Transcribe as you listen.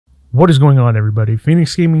What is going on, everybody?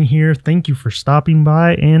 Phoenix Gaming here. Thank you for stopping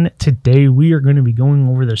by, and today we are going to be going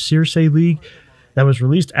over the Circe League that was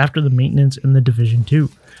released after the maintenance in the Division 2.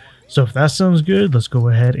 So if that sounds good, let's go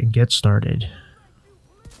ahead and get started.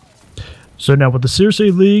 So now with the Circe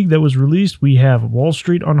League that was released, we have Wall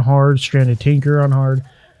Street on hard, Stranded Tanker on hard,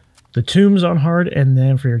 the Tombs on hard, and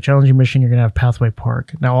then for your challenging mission, you're going to have Pathway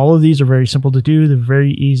Park. Now, all of these are very simple to do. They're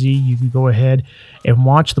very easy. You can go ahead and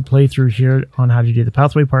watch the playthrough here on how to do the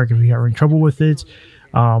Pathway Park if you are in trouble with it.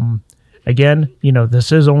 Again, you know,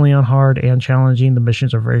 this is only on hard and challenging. The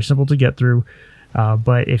missions are very simple to get through.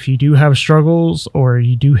 But if you do have struggles or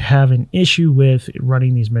you do have an issue with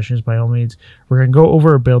running these missions, by all means, we're going to go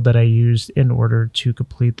over a build that I used in order to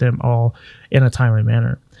complete them all in a timely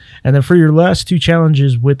manner. And then for your last two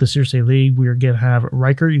challenges with the Circe League, we are going to have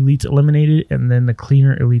Riker Elites eliminated and then the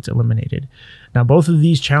Cleaner Elites eliminated. Now, both of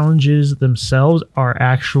these challenges themselves are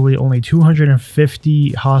actually only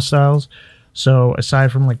 250 hostiles. So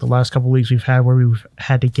aside from like the last couple leagues we've had where we've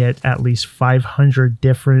had to get at least 500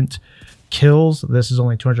 different kills, this is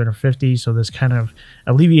only 250, so this kind of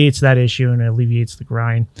alleviates that issue and alleviates the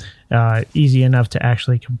grind. Easy enough to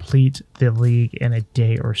actually complete the league in a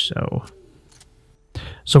day or so.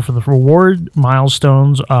 So for the reward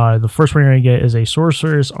milestones, the first one you're going to get is a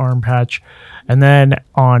Sorceress Arm Patch, and then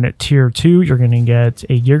on tier 2 you're going to get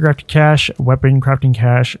a Gear Crafting Cache, Weapon Crafting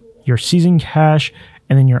Cache, your Season Cache,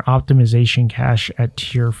 and then your Optimization Cache at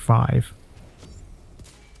tier 5.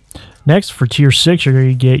 Next, for tier 6, you're going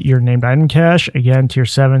to get your Named Item Cache. Again, tier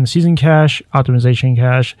 7, Season Cache, Optimization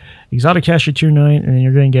Cache, Exotic Cache at tier 9, and then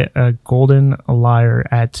you're going to get a Golden Lyre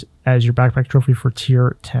as your backpack trophy for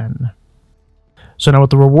tier 10. So now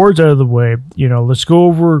with the rewards out of the way, you know, let's go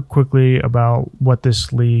over quickly about what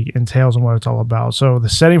this league entails and what it's all about. So the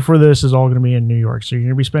setting for this is all going to be in New York. So you're going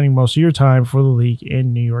to be spending most of your time for the league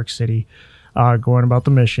in New York City, going about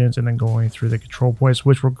the missions and then going through the control points,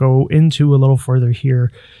 which we'll go into a little further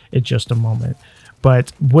here in just a moment.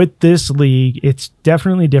 But with this league, it's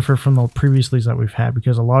definitely different from the previous leagues that we've had,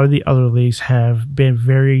 because a lot of the other leagues have been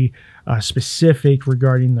very specific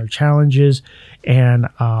regarding their challenges and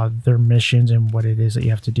their missions and what it is that you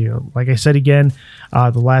have to do. Like I said again,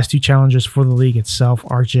 the last two challenges for the league itself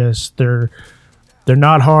are just, they're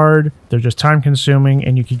not hard, they're just time consuming,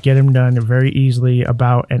 and you can get them done very easily,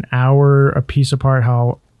 about an hour a piece apart,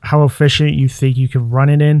 how efficient you think you can run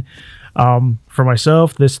it in. For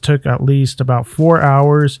myself, this took at least about 4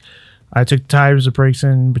 hours. I took times of breaks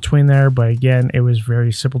in between there, but again, it was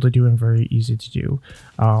very simple to do and very easy to do.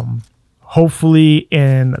 Hopefully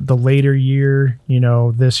in the later year, you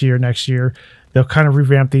know, this year, next year, they'll kind of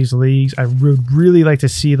revamp these leagues. I would really like to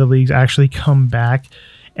see the leagues actually come back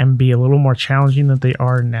and be a little more challenging than they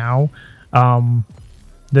are now.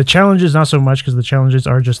 The challenges, not so much, because the challenges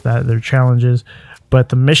are just that, they're challenges. But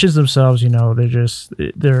the missions themselves, you know,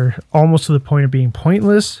 they're almost to the point of being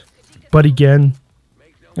pointless. But again,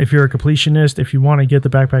 if you're a completionist, if you want to get the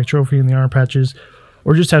backpack trophy and the arm patches,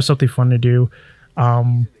 or just have something fun to do,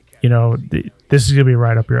 you know, this is going to be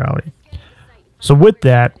right up your alley. So with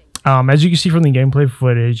that, as you can see from the gameplay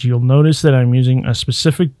footage, you'll notice that I'm using a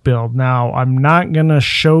specific build. Now, I'm not going to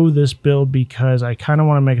show this build because I kind of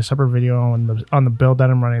want to make a separate video on the build that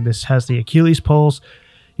I'm running. This has the Achilles Pulse,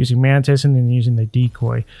 using Mantis, and then using the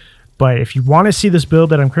Decoy. But if you want to see this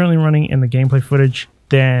build that I'm currently running in the gameplay footage,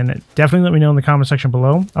 then definitely let me know in the comment section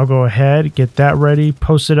below. I'll go ahead, get that ready,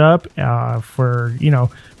 post it up for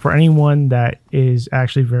anyone that is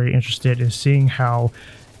actually very interested in seeing how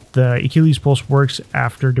the Achilles Pulse works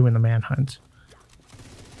after doing the manhunt.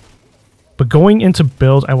 But going into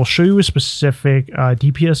builds, I will show you a specific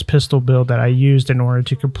DPS pistol build that I used in order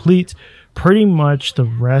to complete pretty much the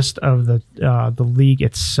rest of the league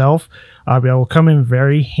itself. I will come in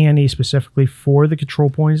very handy specifically for the control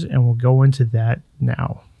points, and we'll go into that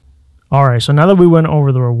now. Alright, so now that we went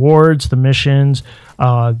over the rewards, the missions,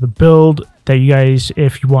 the build that you guys,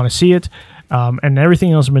 if you want to see it, and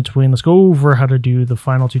everything else in between, let's go over how to do the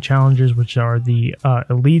final two challenges, which are the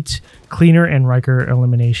Elite, Cleaner, and Riker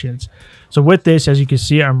eliminations. So with this, as you can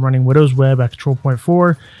see, I'm running Widow's Web at control point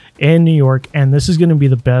 4 in New York, and this is going to be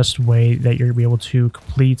the best way that you're going to be able to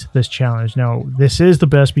complete this challenge. Now, this is the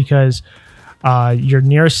best because your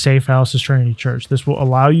nearest safe house is Trinity Church. This will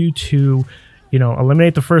allow you to, you know,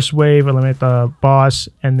 eliminate the first wave, eliminate the boss,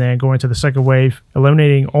 and then go into the second wave,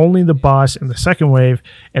 eliminating only the boss in the second wave,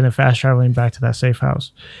 and then fast traveling back to that safe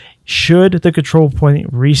house. Should the control point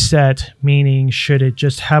reset, meaning should it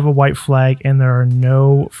just have a white flag and there are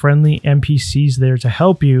no friendly NPCs there to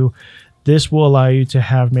help you, this will allow you to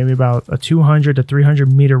have maybe about a 200 to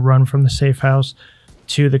 300 meter run from the safe house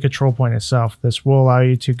to the control point itself. This will allow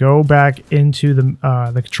you to go back into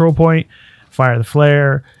the control point, fire the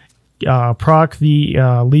flare, proc the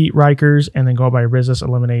elite Rikers, and then go by resist,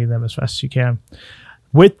 eliminating them as fast as you can.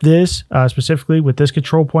 With this, specifically with this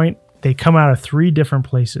control point, they come out of 3 different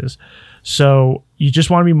places. So you just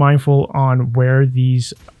want to be mindful on where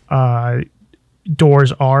these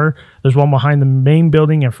doors are. There's one behind the main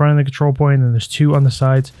building in front of the control point, and then there's 2 on the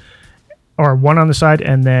sides, or 1 on the side,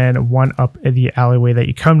 and then 1 up in the alleyway that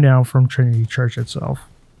you come down from Trinity Church itself.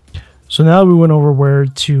 So now we went over where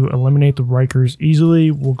to eliminate the Rikers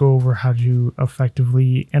easily, we'll go over how to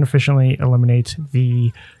effectively and efficiently eliminate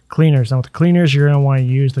the cleaners. Now with the cleaners, you're going to want to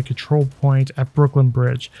use the control point at Brooklyn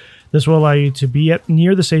Bridge. This will allow you to be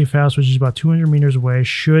near the safe house, which is about 200 meters away,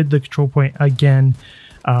 should the control point again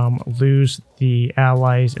lose the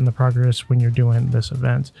allies in the progress when you're doing this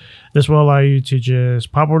event. This will allow you to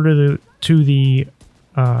just pop over to the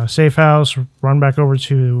safe house, run back over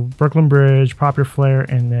to Brooklyn Bridge, pop your flare,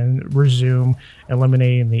 and then resume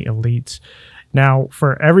eliminating the elites. Now,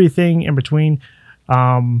 for everything in between,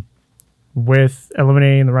 with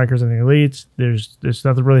eliminating the Rikers and the elites, there's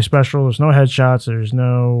nothing really special. There's no headshots. There's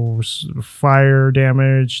no fire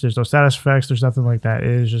damage. There's no status effects. There's nothing like that. It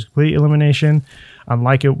is just complete elimination,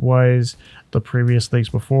 unlike it was the previous leagues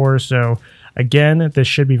before. So again, this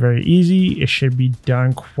should be very easy. It should be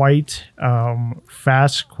done quite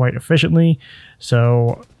fast, quite efficiently.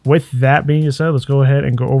 So with that being said, let's go ahead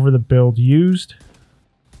and go over the build used.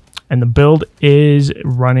 And the build is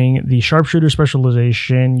running the Sharpshooter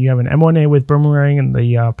specialization. You have an M1A with Boomerang in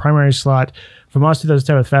the primary slot. Famas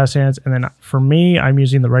 2010 with Fast Hands. And then for me, I'm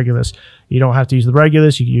using the Regulus. You don't have to use the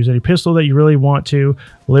Regulus. You can use any pistol that you really want to.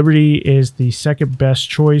 Liberty is the second best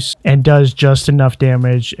choice and does just enough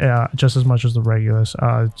damage, just as much as the Regulus.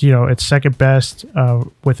 You know, it's second best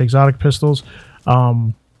with exotic pistols.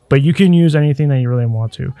 But you can use anything that you really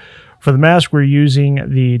want to. For the mask, we're using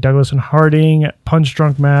the Douglas and Harding Punch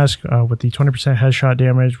Drunk mask with the 20% headshot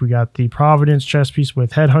damage. We got the Providence chest piece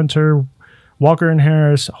with Headhunter, Walker and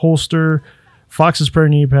Harris holster, Fox's Prayer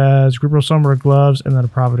knee pads, Grupo Sombra gloves, and then a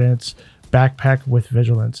Providence backpack with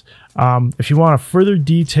Vigilance. If you want a further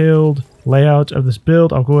detailed layout of this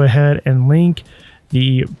build, I'll go ahead and link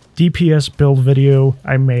the DPS build video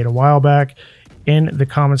I made a while back in the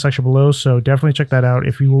comment section below, so definitely check that out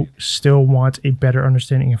if you still want a better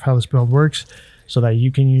understanding of how this build works so that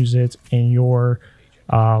you can use it in your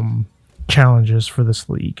challenges for this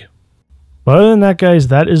league. But other than that, guys,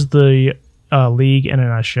 that is the league in a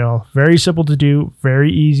nutshell. Very simple to do,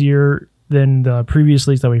 very easier than the previous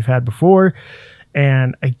leagues that we've had before.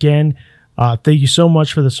 And again, thank you so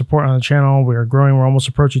much for the support on the channel. We're growing. We're almost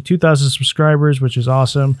approaching 2,000 subscribers, which is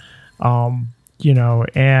awesome. You know,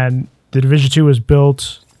 and the Division 2 was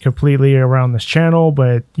built completely around this channel,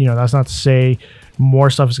 but you know, that's not to say more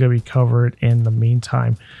stuff is going to be covered in the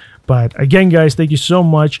meantime. But again, guys, thank you so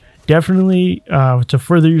much. Definitely to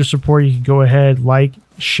further your support, you can go ahead, like,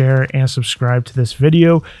 share, and subscribe to this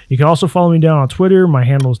video. You can also follow me down on Twitter. My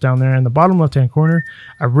handle is down there in the bottom left-hand corner.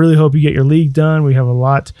 I really hope you get your league done. We have a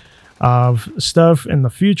lot of stuff in the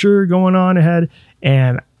future going on ahead.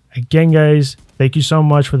 And again, guys, thank you so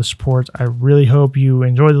much for the support. I really hope you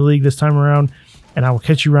enjoy the league this time around, and I will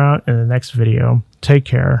catch you around in the next video. Take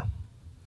care.